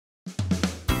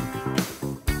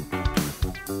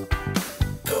Comic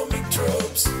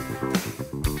tropes.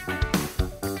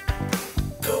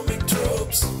 Comic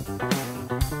tropes.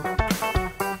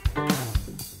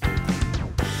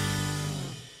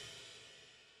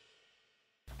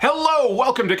 Hello,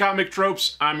 welcome to Comic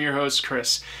Tropes. I'm your host,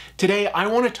 Chris. Today I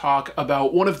want to talk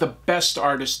about one of the best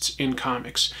artists in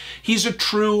comics. He's a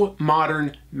true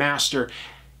modern master.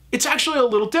 It's actually a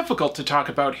little difficult to talk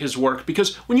about his work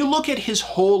because when you look at his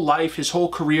whole life, his whole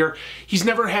career, he's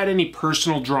never had any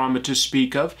personal drama to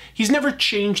speak of. He's never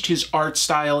changed his art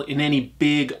style in any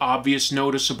big, obvious,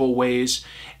 noticeable ways.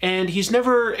 And he's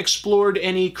never explored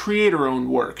any creator-owned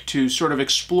work to sort of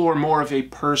explore more of a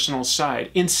personal side.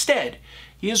 Instead,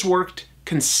 he has worked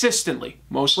consistently,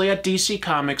 mostly at DC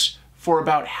Comics, for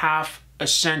about half a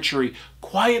century,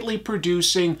 quietly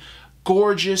producing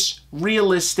gorgeous,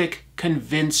 realistic,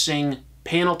 convincing,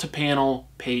 panel-to-panel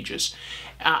pages.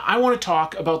 I want to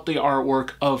talk about the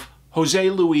artwork of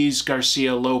José Luis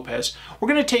García-López. We're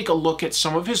going to take a look at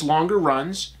some of his longer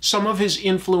runs, some of his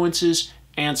influences,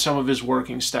 and some of his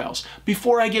working styles.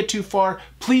 Before I get too far,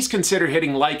 please consider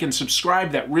hitting like and subscribe.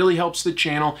 That really helps the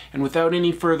channel. And without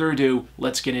any further ado,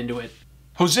 let's get into it.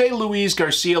 José Luis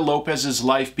García-López's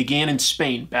life began in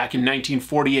Spain back in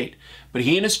 1948, but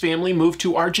he and his family moved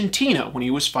to Argentina when he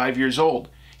was 5 years old.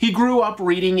 He grew up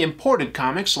reading imported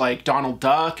comics like Donald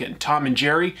Duck and Tom and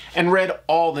Jerry, and read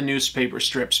all the newspaper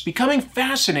strips, becoming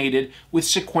fascinated with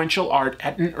sequential art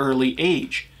at an early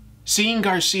age. Seeing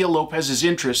García-López's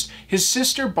interest, his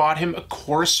sister bought him a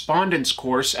correspondence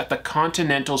course at the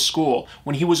Continental School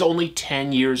when he was only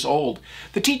 10 years old.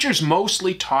 The teachers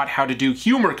mostly taught how to do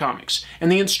humor comics,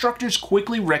 and the instructors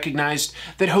quickly recognized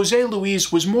that José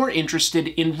Luis was more interested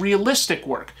in realistic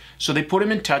work, so they put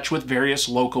him in touch with various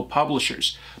local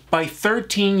publishers. By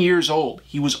 13 years old,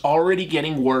 he was already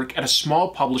getting work at a small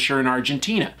publisher in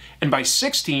Argentina, and by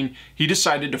 16, he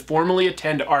decided to formally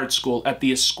attend art school at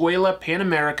the Escuela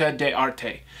Panamericana de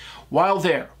Arte. While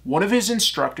there, one of his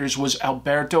instructors was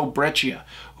Alberto Breccia,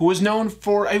 who was known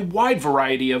for a wide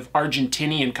variety of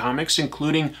Argentinian comics,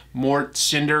 including Mort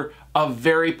Cinder, a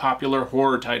very popular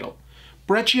horror title.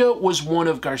 Breccia was one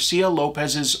of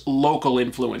García-López's local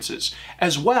influences,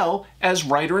 as well as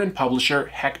writer and publisher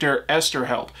Hector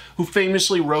Esterheld, who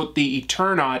famously wrote The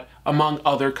Eternaut, among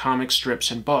other comic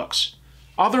strips and books.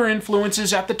 Other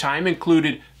influences at the time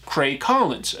included Cray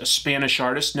Collins, a Spanish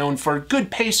artist known for good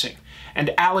pacing,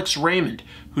 and Alex Raymond,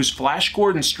 whose Flash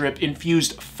Gordon strip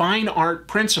infused fine art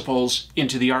principles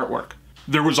into the artwork.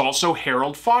 There was also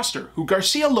Harold Foster, who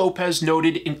García-López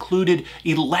noted included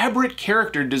elaborate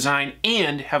character design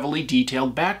and heavily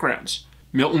detailed backgrounds.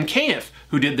 Milton Caniff,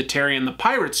 who did the Terry and the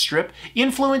Pirates strip,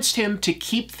 influenced him to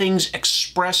keep things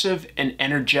expressive and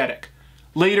energetic.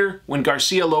 Later, when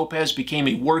García-López became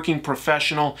a working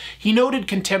professional, he noted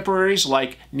contemporaries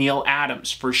like Neil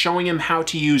Adams for showing him how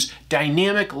to use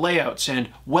dynamic layouts and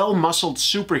well-muscled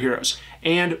superheroes,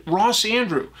 and Ross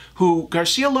Andru, who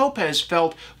García-López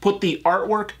felt put the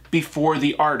artwork before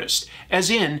the artist, as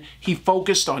in, he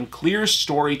focused on clear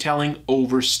storytelling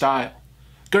over style.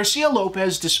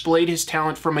 García-López displayed his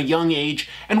talent from a young age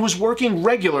and was working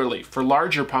regularly for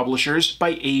larger publishers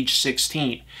by age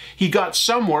 16. He got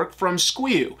some work from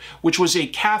Squiu, which was a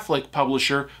Catholic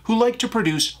publisher who liked to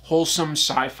produce wholesome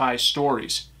sci-fi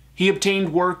stories. He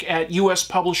obtained work at U.S.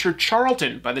 publisher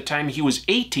Charlton by the time he was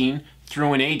 18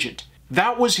 through an agent.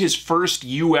 That was his first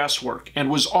U.S. work and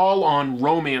was all on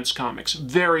romance comics,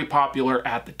 very popular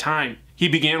at the time. He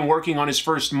began working on his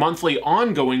first monthly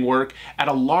ongoing work at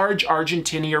a large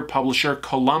Argentinian publisher,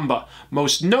 Columba,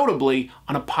 most notably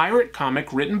on a pirate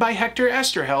comic written by Hector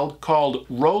Esterheld called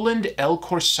Roland el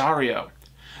Corsario.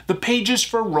 The pages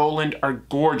for Roland are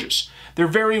gorgeous. They're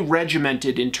very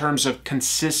regimented in terms of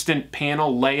consistent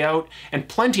panel layout and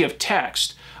plenty of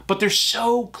text, but they're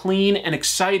so clean and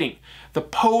exciting. The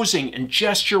posing and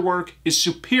gesture work is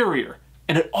superior,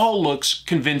 and it all looks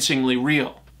convincingly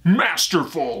real.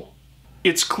 Masterful!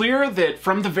 It's clear that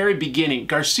from the very beginning,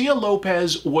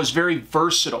 García-López was very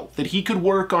versatile, that he could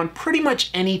work on pretty much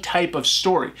any type of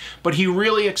story, but he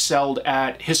really excelled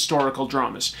at historical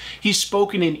dramas. He's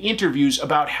spoken in interviews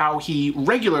about how he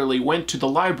regularly went to the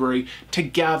library to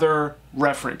gather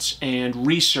reference and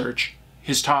research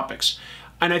his topics,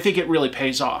 and I think it really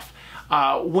pays off.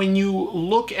 When you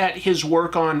look at his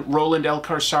work on Roland el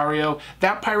Corsario,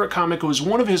 that pirate comic was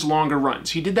one of his longer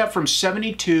runs. He did that from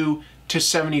 72 to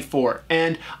 74.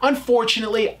 And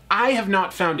unfortunately, I have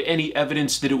not found any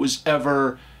evidence that it was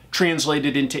ever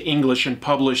translated into English and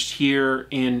published here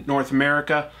in North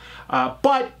America.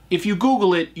 But if you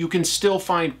Google it, you can still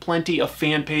find plenty of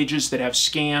fan pages that have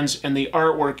scans, and the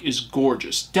artwork is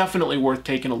gorgeous. Definitely worth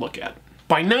taking a look at.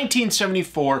 By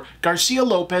 1974,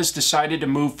 Garcia-Lopez decided to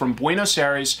move from Buenos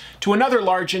Aires to another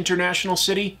large international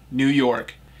city, New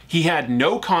York. He had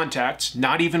no contacts,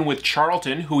 not even with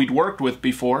Charlton, who he'd worked with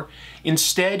before.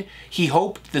 Instead, he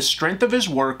hoped the strength of his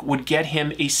work would get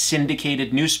him a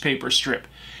syndicated newspaper strip.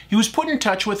 He was put in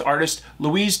touch with artist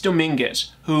Luis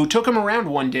Dominguez, who took him around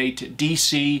one day to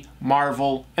DC,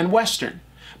 Marvel, and Western.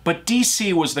 But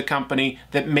DC was the company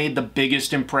that made the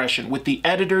biggest impression, with the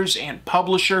editors and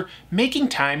publisher making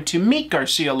time to meet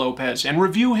Garcia-Lopez and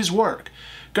review his work.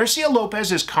 Garcia-Lopez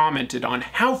has commented on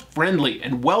how friendly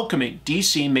and welcoming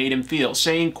DC made him feel,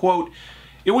 saying, quote,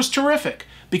 "It was terrific,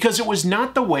 because it was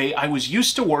not the way I was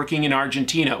used to working in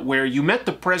Argentina, where you met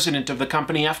the president of the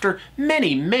company after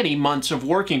many, many months of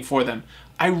working for them.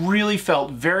 I really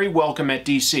felt very welcome at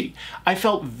DC. I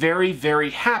felt very,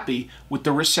 very happy with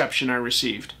the reception I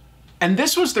received." And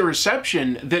this was the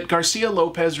reception that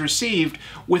Garcia-Lopez received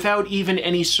without even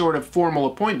any sort of formal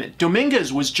appointment.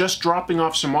 Dominguez was just dropping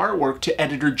off some artwork to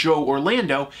editor Joe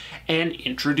Orlando and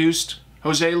introduced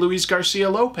José Luis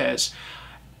García-López.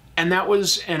 And that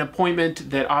was an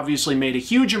appointment that obviously made a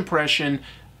huge impression.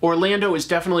 Orlando is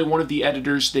definitely one of the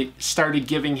editors that started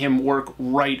giving him work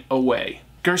right away.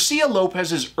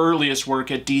 Garcia-Lopez's earliest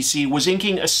work at DC was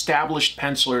inking established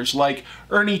pencilers like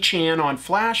Ernie Chan on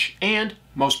Flash and,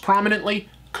 most prominently,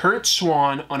 Curt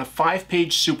Swan on a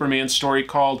 5-page Superman story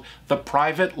called The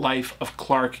Private Life of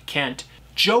Clark Kent.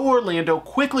 Joe Orlando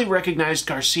quickly recognized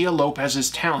Garcia-Lopez's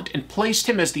talent and placed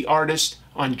him as the artist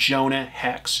on Jonah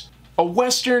Hex. A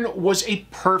Western was a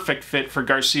perfect fit for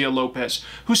Garcia-Lopez,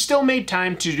 who still made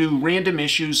time to do random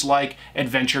issues like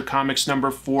Adventure Comics number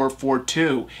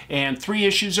 442 and 3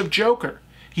 issues of Joker.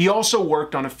 He also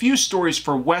worked on a few stories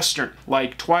for Western,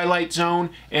 like Twilight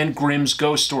Zone and Grimm's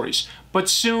Ghost Stories, but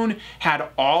soon had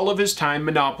all of his time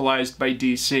monopolized by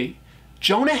DC.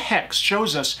 Jonah Hex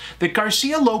shows us that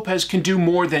Garcia-Lopez can do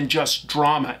more than just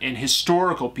drama and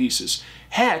historical pieces.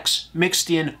 Hex mixed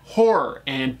in horror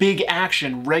and big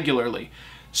action regularly.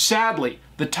 Sadly,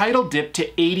 the title dipped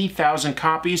to 80,000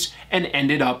 copies and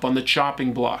ended up on the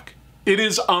chopping block. It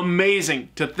is amazing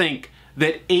to think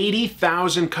that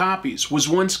 80,000 copies was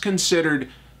once considered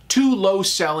too low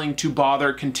selling to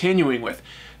bother continuing with,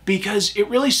 because it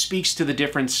really speaks to the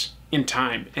difference in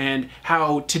time and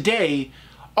how today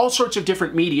all sorts of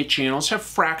different media channels have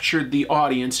fractured the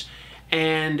audience,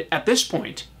 and at this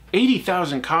point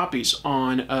 80,000 copies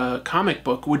on a comic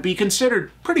book would be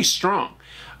considered pretty strong.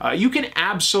 You can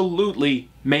absolutely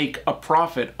make a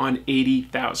profit on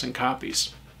 80,000 copies.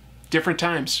 Different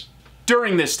times.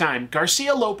 During this time,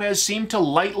 Garcia-Lopez seemed to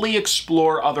lightly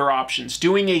explore other options,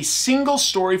 doing a single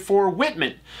story for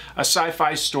Whitman, a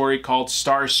sci-fi story called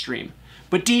Starstream.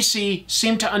 But DC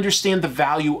seemed to understand the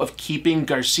value of keeping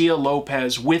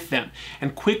Garcia-Lopez with them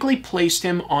and quickly placed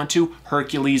him onto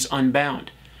Hercules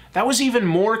Unbound. That was even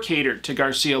more catered to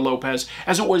Garcia-Lopez,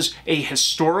 as it was a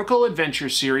historical adventure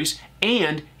series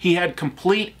and he had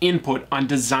complete input on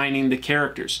designing the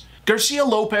characters.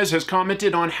 Garcia-Lopez has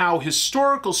commented on how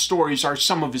historical stories are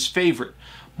some of his favorite.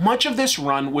 Much of this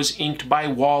run was inked by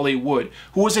Wally Wood,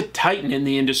 who was a titan in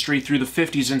the industry through the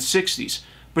 50s and 60s.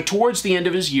 But towards the end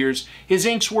of his years, his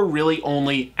inks were really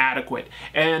only adequate,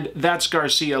 and that's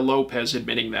Garcia-Lopez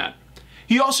admitting that.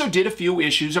 He also did a few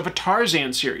issues of a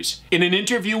Tarzan series. In an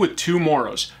interview with Two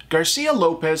Moros,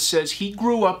 Garcia-Lopez says he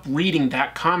grew up reading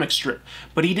that comic strip,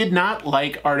 but he did not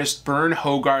like artist Vern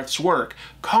Hogarth's work,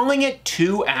 calling it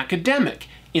too academic.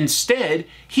 Instead,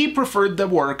 he preferred the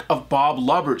work of Bob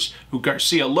Lubbers, who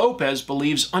Garcia-Lopez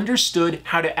believes understood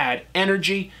how to add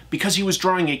energy because he was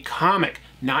drawing a comic,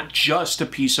 not just a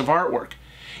piece of artwork.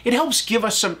 It helps give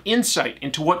us some insight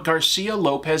into what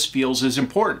Garcia-Lopez feels is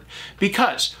important,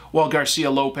 because while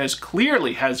Garcia-Lopez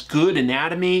clearly has good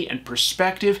anatomy and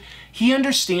perspective, he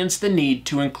understands the need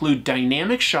to include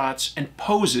dynamic shots and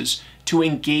poses to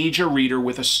engage a reader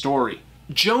with a story.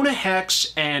 Jonah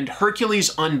Hex and Hercules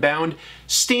Unbound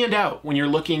stand out when you're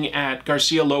looking at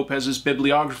Garcia-Lopez's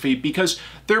bibliography because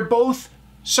they're both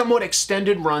somewhat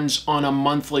extended runs on a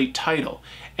monthly title.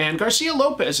 And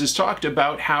Garcia-Lopez has talked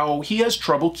about how he has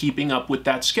trouble keeping up with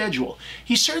that schedule.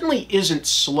 He certainly isn't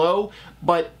slow,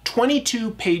 but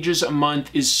 22 pages a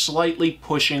month is slightly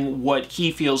pushing what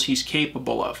he feels he's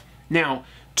capable of. Now,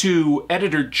 to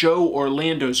editor Joe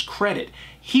Orlando's credit,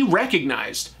 he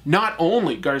recognized not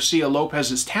only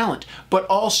Garcia-Lopez's talent, but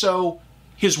also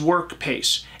his work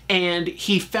pace. And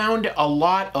he found a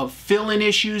lot of fill-in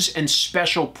issues and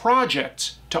special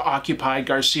projects to occupy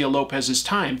Garcia-Lopez's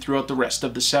time throughout the rest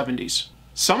of the 70s.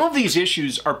 Some of these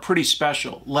issues are pretty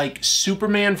special, like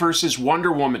Superman vs.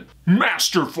 Wonder Woman.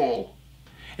 Masterful!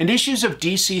 and issues of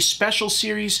DC Special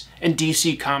Series and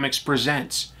DC Comics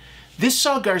Presents. This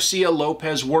saw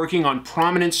Garcia-Lopez working on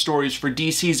prominent stories for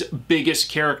DC's biggest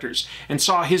characters, and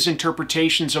saw his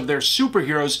interpretations of their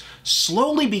superheroes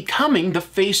slowly becoming the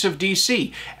face of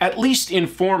DC, at least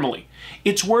informally.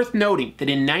 It's worth noting that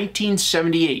in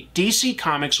 1978, DC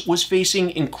Comics was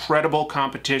facing incredible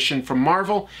competition from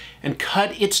Marvel and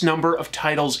cut its number of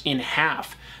titles in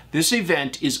half. This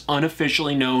event is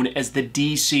unofficially known as the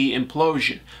DC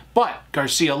implosion, but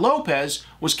Garcia-Lopez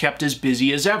was kept as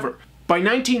busy as ever. By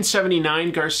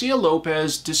 1979,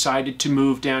 Garcia-Lopez decided to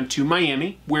move down to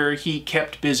Miami, where he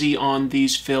kept busy on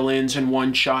these fill-ins and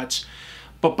one-shots.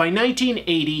 But by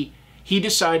 1980, he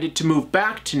decided to move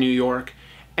back to New York,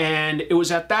 and it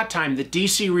was at that time that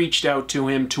DC reached out to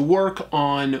him to work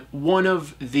on one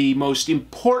of the most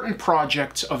important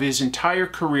projects of his entire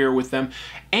career with them,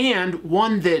 and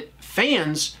one that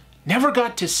fans never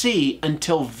got to see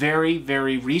until very,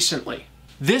 very recently.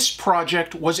 This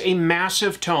project was a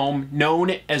massive tome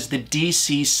known as the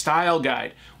DC Style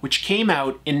Guide, which came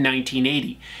out in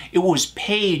 1980. It was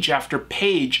page after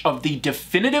page of the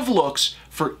definitive looks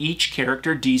for each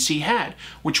character DC had,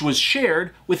 which was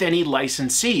shared with any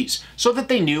licensees, so that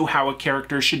they knew how a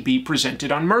character should be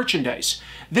presented on merchandise.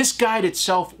 This guide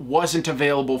itself wasn't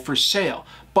available for sale,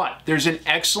 but there's an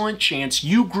excellent chance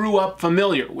you grew up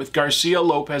familiar with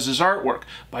Garcia-Lopez's artwork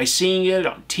by seeing it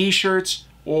on t-shirts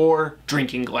or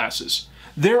drinking glasses.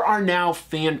 There are now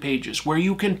fan pages where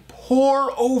you can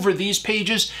pore over these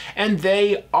pages, and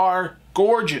they are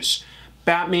gorgeous.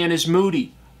 Batman is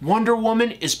moody. Wonder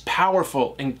Woman is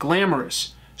powerful and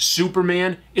glamorous.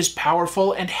 Superman is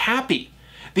powerful and happy.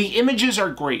 The images are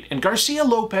great, and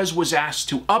Garcia-Lopez was asked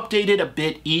to update it a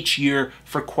bit each year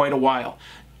for quite a while.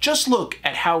 Just look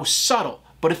at how subtle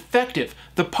but effective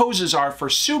the poses are for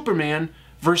Superman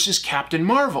versus Captain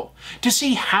Marvel, to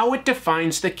see how it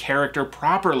defines the character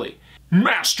properly.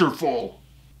 Masterful!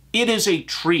 It is a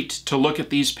treat to look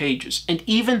at these pages, and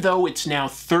even though it's now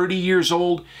 30 years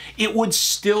old, it would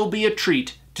still be a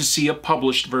treat to see a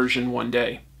published version one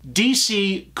day.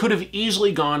 DC could have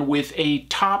easily gone with a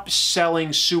top-selling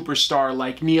superstar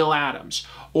like Neil Adams,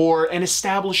 or an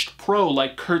established pro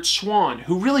like Curt Swan,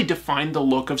 who really defined the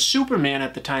look of Superman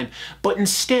at the time, but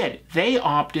instead they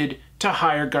opted to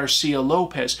hire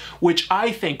Garcia-Lopez, which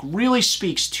I think really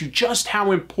speaks to just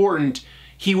how important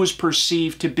he was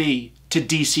perceived to be to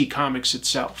DC Comics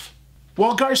itself.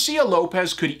 While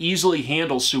Garcia-Lopez could easily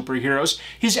handle superheroes,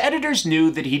 his editors knew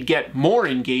that he'd get more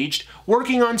engaged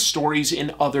working on stories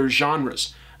in other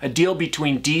genres. A deal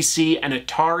between DC and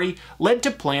Atari led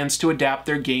to plans to adapt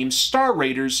their game Star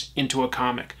Raiders into a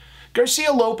comic.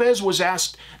 Garcia-Lopez was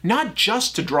asked not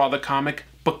just to draw the comic,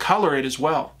 but color it as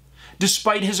well.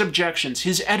 Despite his objections,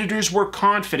 his editors were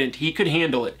confident he could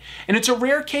handle it, and it's a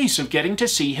rare case of getting to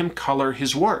see him color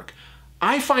his work.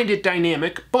 I find it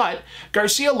dynamic, but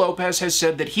Garcia-Lopez has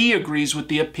said that he agrees with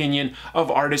the opinion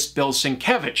of artist Bill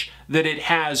Sienkiewicz, that it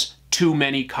has too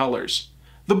many colors.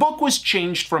 The book was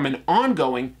changed from an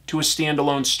ongoing to a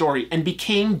standalone story and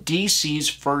became DC's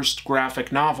first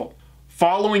graphic novel.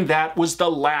 Following that was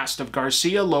the last of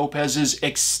Garcia-Lopez's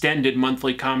extended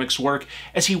monthly comics work,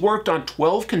 as he worked on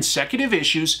 12 consecutive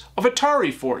issues of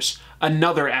Atari Force,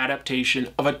 another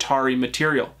adaptation of Atari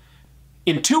material.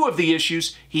 In 2 of the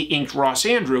issues, he inked Ross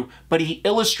Andru, but he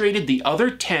illustrated the other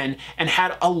 10 and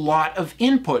had a lot of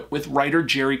input with writer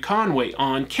Jerry Conway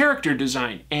on character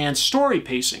design and story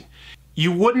pacing.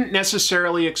 You wouldn't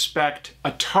necessarily expect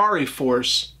Atari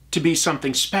Force to be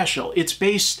something special. It's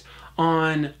based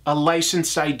on a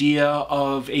licensed idea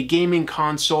of a gaming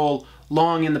console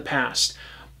long in the past,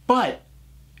 but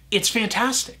it's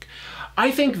fantastic.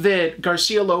 I think that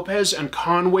Garcia-Lopez and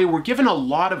Conway were given a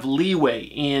lot of leeway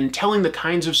in telling the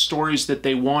kinds of stories that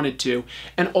they wanted to,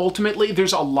 and ultimately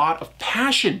there's a lot of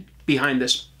passion behind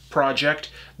this project.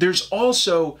 There's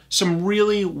also some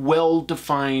really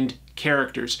well-defined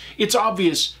characters. It's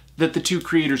obvious that the 2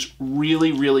 creators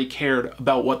really cared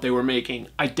about what they were making.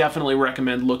 I definitely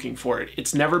recommend looking for it.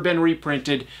 It's never been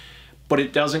reprinted, but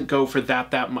it doesn't go for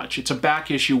that much. It's a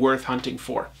back issue worth hunting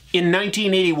for. In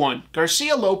 1981,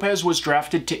 Garcia-Lopez was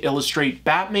drafted to illustrate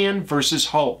Batman vs.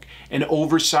 Hulk, an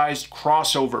oversized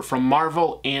crossover from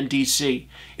Marvel and DC.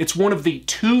 It's one of the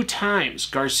 2 times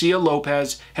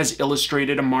Garcia-Lopez has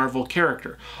illustrated a Marvel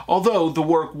character, although the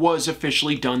work was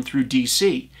officially done through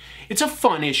DC. It's a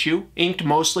fun issue, inked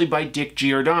mostly by Dick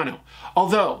Giordano,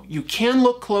 although you can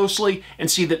look closely and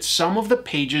see that some of the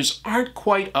pages aren't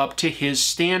quite up to his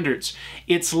standards.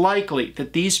 It's likely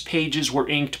that these pages were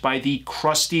inked by the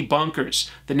Crusty Bunkers,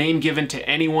 the name given to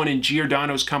anyone in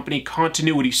Giordano's company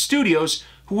Continuity Studios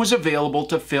who was available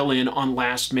to fill in on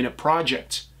last-minute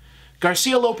projects.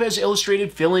 Garcia-Lopez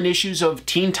illustrated fill-in issues of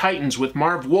Teen Titans with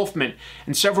Marv Wolfman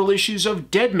and several issues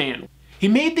of Deadman. He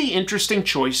made the interesting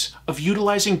choice of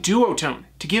utilizing duotone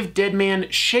to give Deadman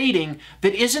shading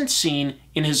that isn't seen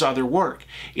in his other work.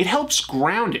 It helps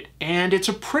ground it, and it's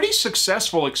a pretty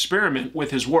successful experiment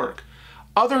with his work.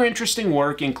 Other interesting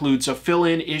work includes a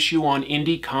fill-in issue on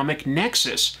Indie Comic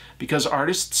Nexus, because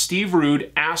artist Steve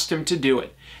Rude asked him to do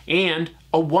it, and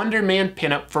a Wonder Man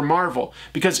pinup for Marvel,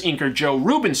 because inker Joe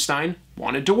Rubinstein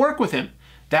wanted to work with him.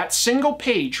 That single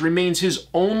page remains his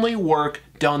only work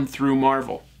done through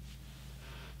Marvel.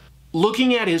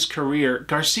 Looking at his career,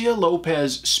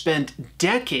 Garcia-Lopez spent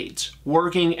decades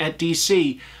working at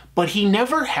DC, but he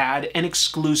never had an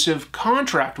exclusive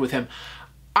contract with him.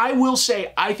 I will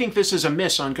say, I think this is a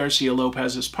miss on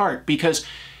Garcia-Lopez's part, because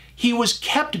he was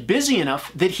kept busy enough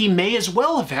that he may as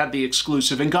well have had the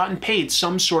exclusive and gotten paid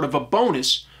some sort of a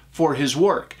bonus for his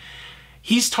work.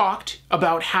 He's talked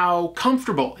about how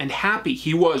comfortable and happy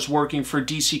he was working for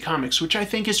DC Comics, which I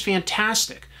think is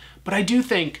fantastic, but I do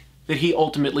think that he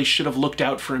ultimately should have looked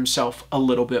out for himself a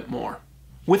little bit more.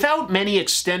 Without many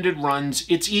extended runs,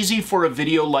 it's easy for a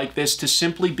video like this to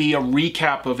simply be a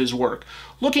recap of his work,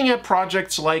 looking at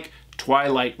projects like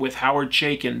Twilight with Howard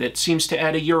Chaykin that seems to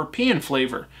add a European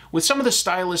flavor, with some of the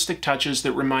stylistic touches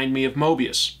that remind me of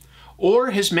Mobius, or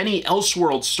his many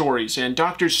Elseworld stories and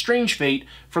Doctor Strange Fate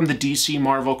from the DC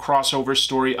Marvel crossover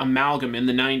story Amalgam in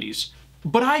the 90s.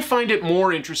 But I find it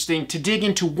more interesting to dig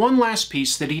into one last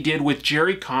piece that he did with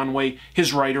Jerry Conway,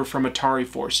 his writer from Atari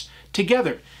Force.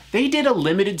 Together, they did a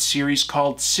limited series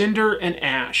called Cinder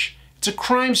Ashe. It's a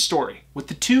crime story, with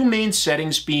the two main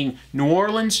settings being New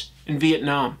Orleans and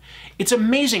Vietnam. It's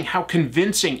amazing how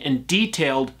convincing and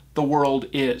detailed the world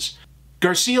is.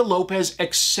 Garcia-Lopez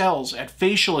excels at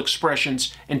facial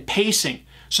expressions and pacing,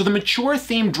 so the mature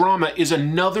theme drama is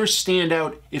another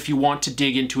standout if you want to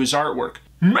dig into his artwork.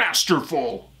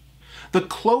 Masterful! The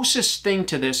closest thing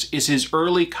to this is his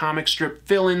early comic strip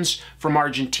fill-ins from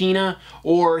Argentina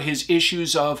or his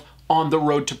issues of On the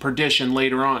Road to Perdition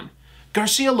later on.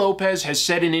 Garcia-Lopez has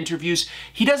said in interviews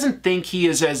he doesn't think he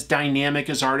is as dynamic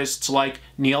as artists like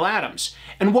Neil Adams.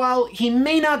 And while he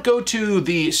may not go to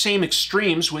the same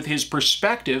extremes with his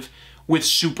perspective, with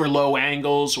super low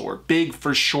angles or big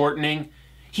foreshortening,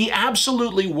 he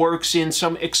absolutely works in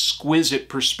some exquisite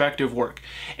perspective work,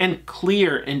 and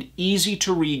clear and easy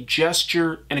to read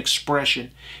gesture and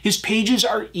expression. His pages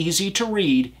are easy to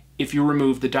read if you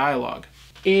remove the dialogue.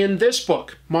 In this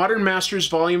book, Modern Masters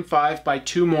Volume 5 by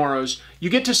Two Moros, you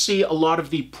get to see a lot of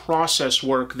the process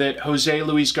work that José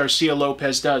Luis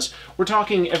García-López does. We're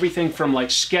talking everything from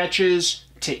like sketches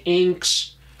to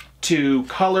inks to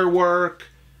color work.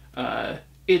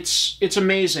 It's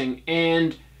amazing.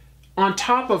 And on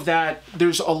top of that,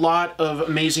 there's a lot of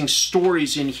amazing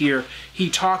stories in here. He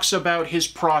talks about his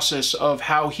process of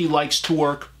how he likes to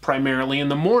work primarily in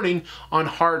the morning on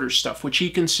harder stuff, which he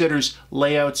considers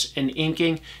layouts and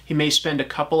inking. He may spend a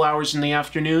couple hours in the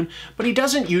afternoon, but he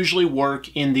doesn't usually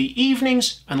work in the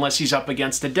evenings unless he's up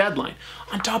against a deadline.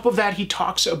 On top of that, he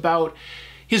talks about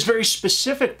his very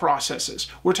specific processes.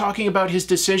 We're talking about his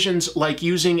decisions like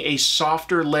using a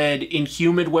softer lead in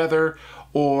humid weather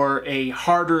or a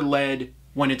harder lead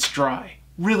when it's dry.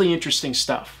 Really interesting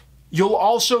stuff. You'll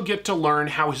also get to learn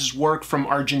how his work from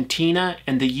Argentina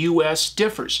and the US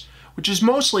differs, which is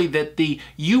mostly that the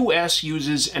US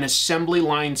uses an assembly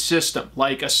line system,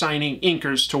 like assigning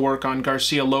inkers to work on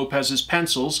Garcia-Lopez's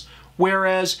pencils,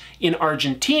 whereas in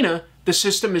Argentina, the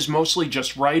system is mostly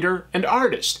just writer and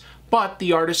artist, but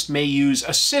the artist may use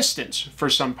assistants for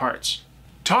some parts.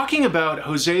 Talking about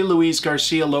José Luis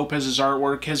García-López's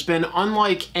artwork has been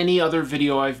unlike any other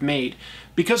video I've made,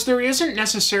 because there isn't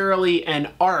necessarily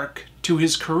an arc to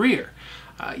his career.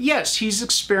 Yes, he's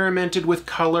experimented with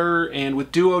color and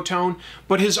with duotone,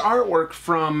 but his artwork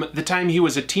from the time he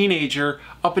was a teenager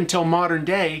up until modern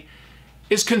day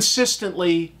is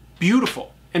consistently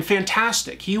beautiful and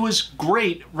fantastic. He was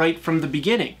great right from the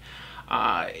beginning.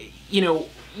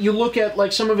 You look at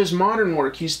like some of his modern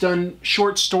work. He's done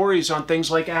short stories on things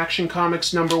like Action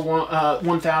Comics number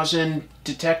 1000,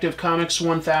 Detective Comics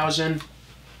 1000.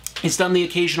 He's done the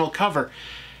occasional cover.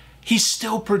 He's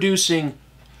still producing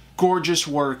gorgeous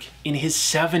work in his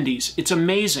 70s. It's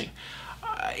amazing.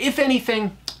 If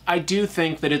anything, I do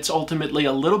think that it's ultimately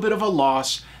a little bit of a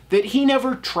loss that he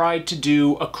never tried to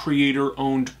do a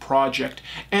creator-owned project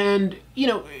and,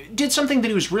 did something that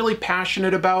he was really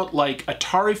passionate about, like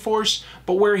Atari Force,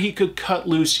 but where he could cut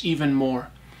loose even more.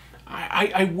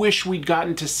 I wish we'd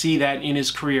gotten to see that in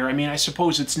his career. I mean, I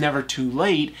suppose it's never too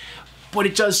late, but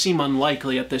it does seem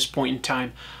unlikely at this point in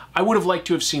time. I would have liked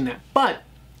to have seen that. But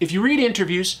if you read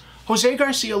interviews, José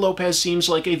García-López seems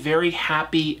like a very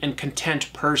happy and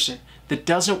content person that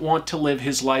doesn't want to live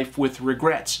his life with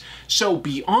regrets. So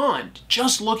beyond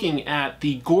just looking at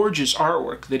the gorgeous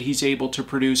artwork that he's able to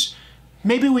produce,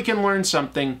 maybe we can learn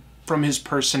something from his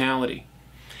personality.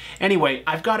 Anyway,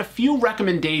 I've got a few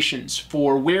recommendations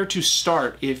for where to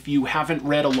start if you haven't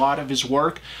read a lot of his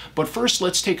work, but first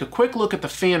let's take a quick look at the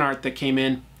fan art that came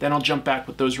in, then I'll jump back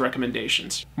with those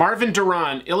recommendations. Marvin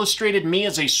Duran illustrated me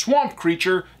as a swamp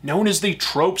creature known as the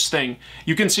Tropes Thing.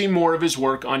 You can see more of his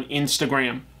work on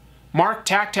Instagram. Mark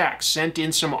Tac sent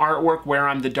in some artwork where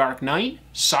I'm the Dark Knight,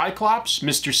 Cyclops,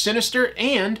 Mr. Sinister,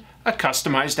 and a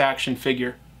customized action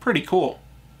figure. Pretty cool.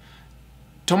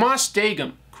 Tomas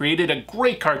Dagum created a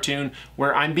great cartoon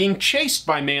where I'm being chased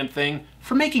by Man-Thing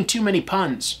for making too many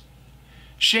puns.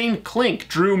 Shane Klink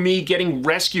drew me getting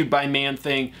rescued by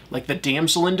Man-Thing like the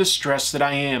damsel in distress that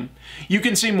I am. You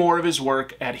can see more of his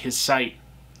work at his site.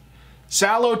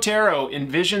 Sal Otero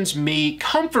envisions me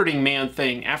comforting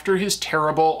Man-Thing after his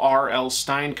terrible R.L.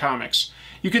 Stine comics.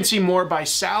 You can see more by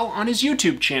Sal on his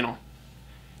YouTube channel.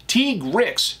 Teague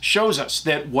Ricks shows us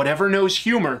that whatever knows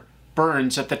humor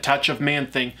burns at the touch of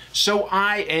Man-Thing, so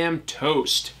I am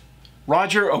toast.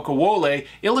 Roger Okawole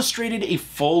illustrated a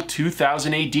full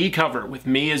 2000 AD cover with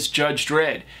me as Judge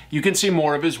Dredd. You can see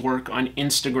more of his work on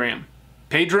Instagram.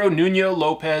 Pedro Nuno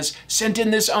Lopez sent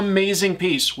in this amazing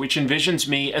piece, which envisions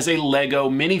me as a Lego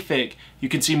minifig. You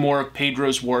can see more of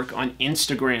Pedro's work on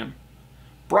Instagram.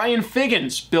 Brian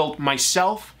Figgins built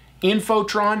myself,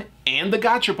 Infotron, and the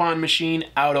Gachapon machine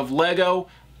out of Lego.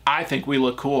 I think we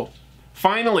look cool.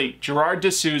 Finally, Gerard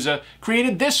D'Souza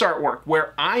created this artwork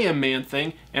where I am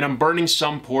Man-Thing and I'm burning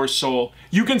some poor soul.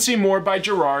 You can see more by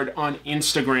Gerard on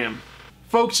Instagram.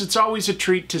 Folks, it's always a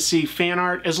treat to see fan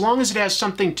art. As long as it has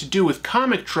something to do with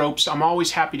comic tropes, I'm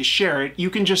always happy to share it.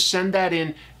 You can just send that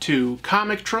in to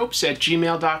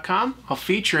comictropes@gmail.com. I'll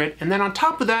feature it, and then on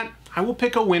top of that, I will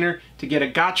pick a winner to get a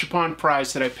Gachapon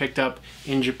prize that I picked up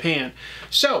in Japan.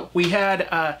 So, we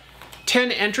had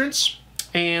 10 entrants.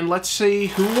 And let's see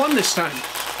who won this time.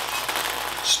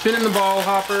 Spinning the ball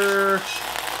hopper.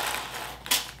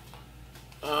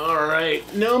 All right,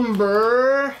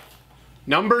 number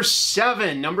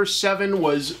 7. Number 7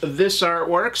 was this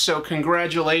artwork, so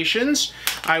congratulations.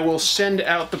 I will send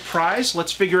out the prize.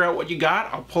 Let's figure out what you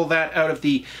got. I'll pull that out of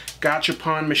the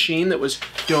Gachapon machine that was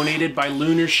donated by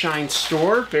Lunar Shine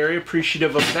Store. Very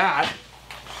appreciative of that.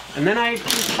 And then I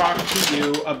can talk to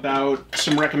you about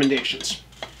some recommendations,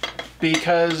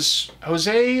 because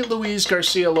José Luis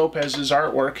García-López's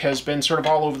artwork has been sort of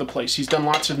all over the place. He's done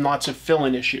lots and lots of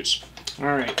fill-in issues. All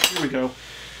right, here we go.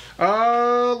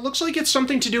 Looks like it's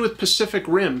something to do with Pacific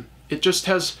Rim. It just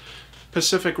has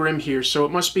Pacific Rim here, so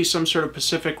it must be some sort of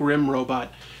Pacific Rim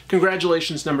robot.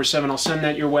 Congratulations, number 7. I'll send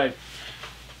that your way.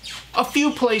 A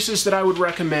few places that I would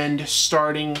recommend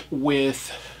starting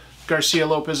with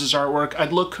García-López's artwork.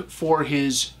 I'd look for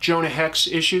his Jonah Hex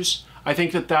issues. I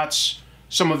think that that's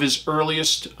some of his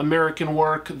earliest American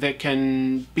work that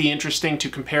can be interesting to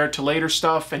compare to later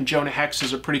stuff, and Jonah Hex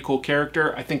is a pretty cool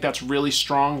character. I think that's really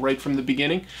strong right from the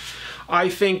beginning. I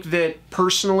think that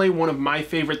personally one of my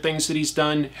favorite things that he's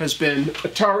done has been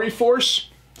Atari Force.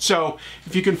 So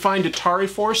if you can find Atari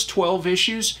Force, 12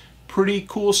 issues, pretty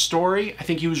cool story. I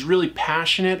think he was really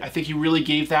passionate. I think he really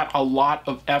gave that a lot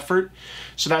of effort.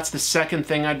 So that's the second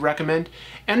thing I'd recommend.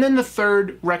 And then the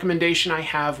third recommendation I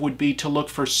have would be to look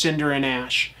for Cinder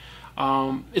Ashe.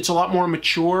 It's a lot more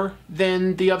mature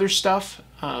than the other stuff.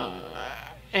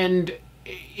 And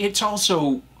it's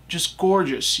also just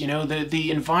gorgeous. You know,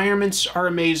 the environments are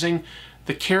amazing.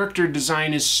 The character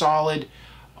design is solid.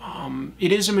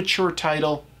 It is a mature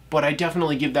title, but I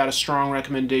definitely give that a strong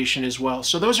recommendation as well.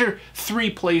 So those are 3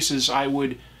 places I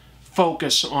would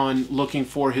focus on looking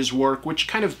for his work, which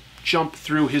kind of jump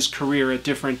through his career at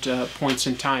different points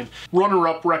in time.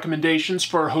 Runner-up recommendations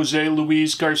for José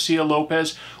Luis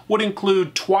García-López would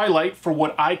include Twilight for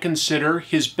what I consider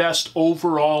his best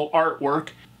overall artwork,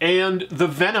 and the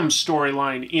Venom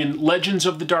storyline in Legends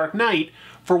of the Dark Knight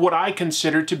for what I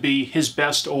consider to be his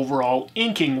best overall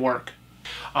inking work.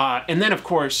 And then, of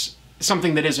course,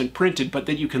 something that isn't printed but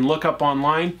that you can look up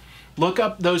online, look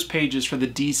up those pages for the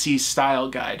DC Style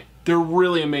Guide. They're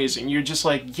really amazing. You're just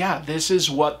like, yeah, this is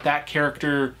what that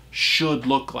character should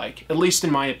look like, at least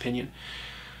in my opinion.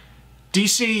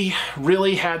 DC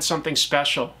really had something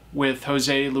special with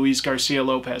José Luis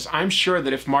García-López. I'm sure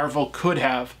that if Marvel could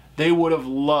have, they would have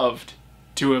loved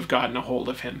to have gotten a hold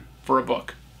of him for a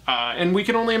book. And we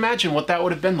can only imagine what that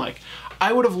would have been like.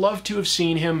 I would have loved to have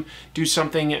seen him do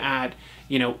something at,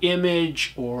 you know,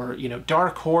 Image or, you know,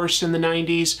 Dark Horse in the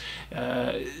 90s.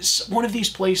 One of these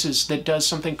places that does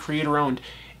something creator-owned.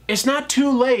 it's not too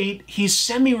late. He's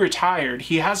semi-retired.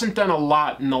 He hasn't done a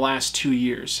lot in the last 2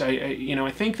 years.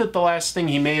 I think that the last thing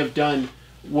he may have done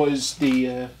was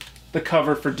the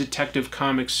cover for Detective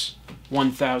Comics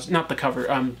 1000. Not the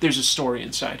cover. There's a story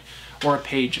inside, or a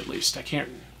page at least. I can't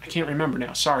remember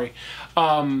now. Sorry.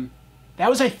 That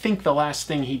was, I think, the last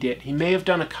thing he did. He may have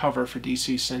done a cover for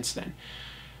DC since then.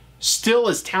 Still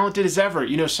as talented as ever.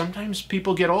 You know, sometimes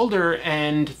people get older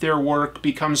and their work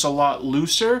becomes a lot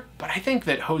looser, but I think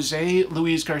that José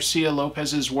Luis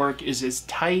García-López's work is as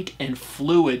tight and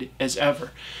fluid as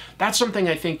ever. That's something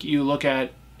I think you look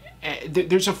at.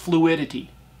 There's a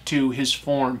fluidity to his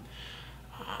form.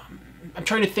 I'm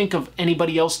trying to think of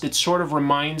anybody else that sort of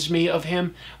reminds me of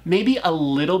him. Maybe a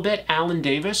little bit Alan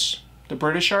Davis, the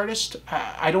British artist.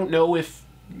 I don't know if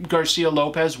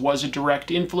Garcia-Lopez was a direct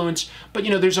influence, but you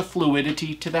know, there's a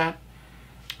fluidity to that.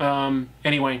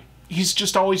 Anyway, he's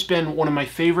just always been one of my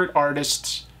favorite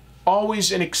artists.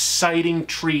 Always an exciting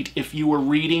treat if you were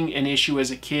reading an issue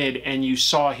as a kid and you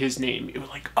saw his name. You were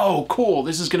like, oh, cool,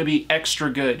 this is going to be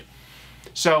extra good.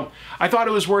 So I thought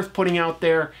it was worth putting out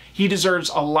there. He deserves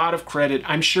a lot of credit.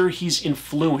 I'm sure he's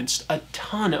influenced a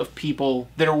ton of people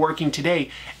that are working today.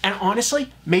 And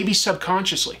honestly, maybe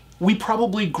subconsciously. We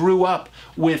probably grew up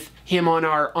with him on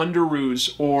our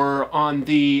underoos or on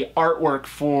the artwork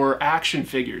for action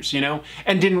figures, you know,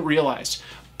 and didn't realize.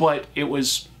 But it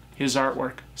was his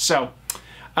artwork. So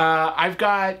I've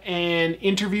got an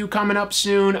interview coming up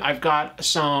soon. I've got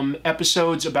some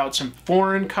episodes about some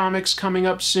foreign comics coming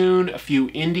up soon, a few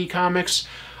indie comics.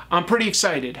 I'm pretty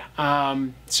excited.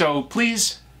 So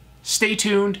please stay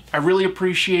tuned. I really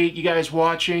appreciate you guys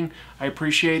watching. I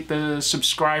appreciate the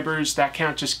subscribers. That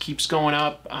count just keeps going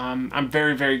up. I'm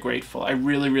very, very grateful. I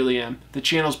really, really am. The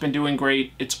channel's been doing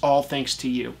great. It's all thanks to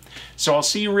you. So I'll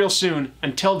see you real soon.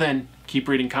 Until then, keep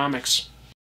reading comics.